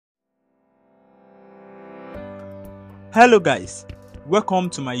Hello guys, welcome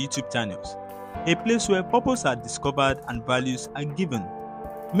to my YouTube channels, a place where purpose are discovered and values are given.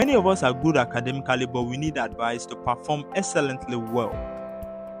 Many of us are good academically, but we need advice to perform excellently well.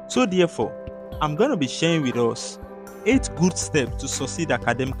 So therefore, I'm going to be sharing with us 8 good steps to succeed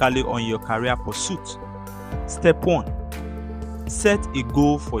academically on your career pursuit. Step 1. Set a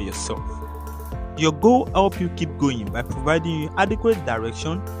goal for yourself. Your goal helps you keep going by providing you adequate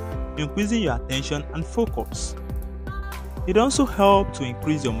direction, increasing your attention and focus. It also helps to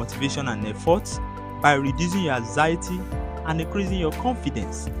increase your motivation and efforts by reducing your anxiety and increasing your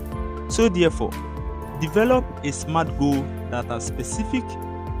confidence. So therefore, develop a SMART goal that are specific,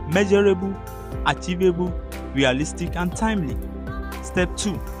 measurable, achievable, realistic and timely. Step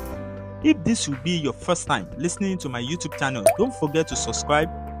 2. If this will be your first time listening to my YouTube channel, don't forget to subscribe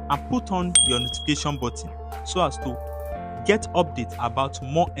and put on your notification button so as to get updates about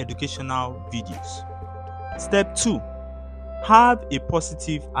more educational videos. Step 2. Have a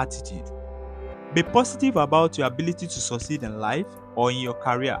positive attitude. Be positive about your ability to succeed in life or in your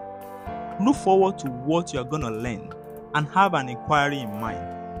career. Look forward to what you are going to learn and have an inquiry in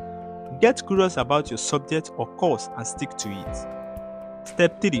mind. Get curious about your subject or course and stick to it.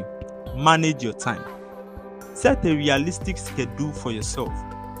 Step 3. Manage your time. Set a realistic schedule for yourself.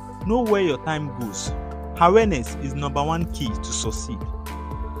 Know where your time goes. Awareness is number 1 key to succeed.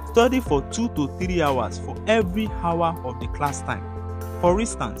 Study for 2 to 3 hours for every hour of the class time. For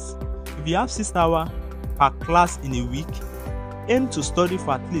instance, if you have 6 hours per class in a week, aim to study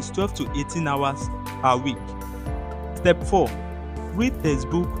for at least 12 to 18 hours per week. Step 4. Read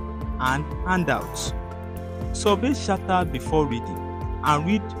textbook and handouts. Survey chapter before reading and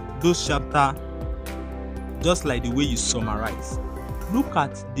read those chapters just like the way you summarize. Look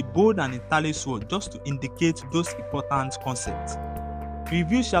at the bold and italic word just to indicate those important concepts.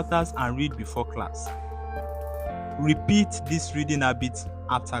 Review chapters and read before class. Repeat this reading habit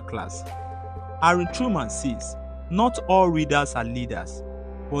after class. Harry Truman says, not all readers are leaders,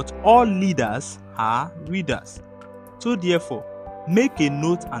 but all leaders are readers. So therefore, make a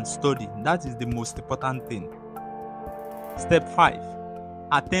note and study. That is the most important thing. Step 5.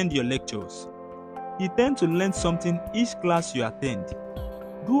 Attend your lectures. You tend to learn something each class you attend.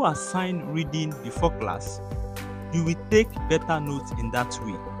 Do assigned reading before class. You will take better notes in that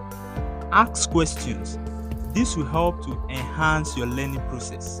way. Ask questions. This will help to enhance your learning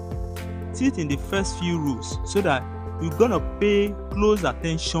process. Sit in the first few rows so that you're going to pay close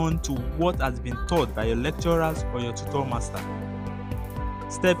attention to what has been taught by your lecturers or your tutor master.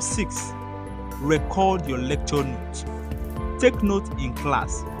 Step 6. Record your lecture notes. Take notes in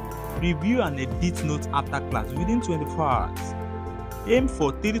class. Review and edit notes after class within 24 hours. Aim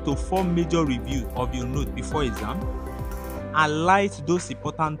for 3 to 4 major reviews of your note before exam. Highlight those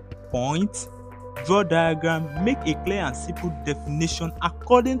important points. Draw diagram. Make a clear and simple definition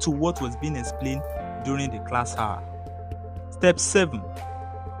according to what was being explained during the class hour. Step 7.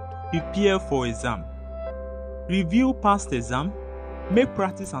 Prepare for exam. Review past exam. Make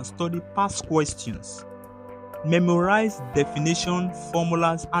practice and study past questions. Memorize definition,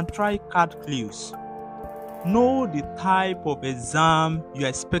 formulas, and try card clues. Know the type of exam you are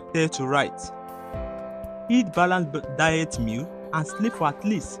expected to write. Eat balanced diet meal and sleep for at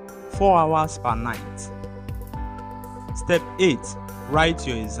least 4 hours per night. Step 8. Write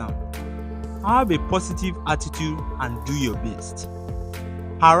your exam. Have a positive attitude and do your best.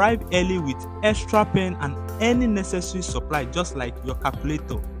 Arrive early with extra pen and any necessary supply, just like your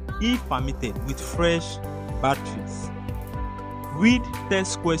calculator, if permitted, with fresh batteries. Read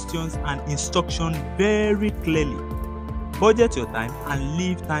test questions and instruction very clearly. Budget your time and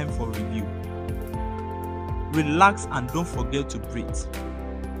leave time for review. Relax and don't forget to breathe.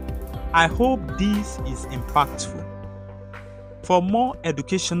 I hope this is impactful. For more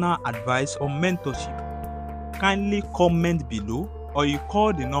educational advice or mentorship, kindly comment below or you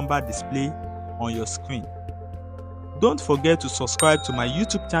call the number displayed on your screen. Don't forget to subscribe to my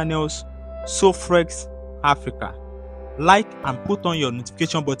YouTube channels, Sofrex Africa. Like and put on your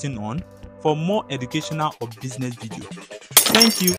notification button on for more educational or business videos. Thank you.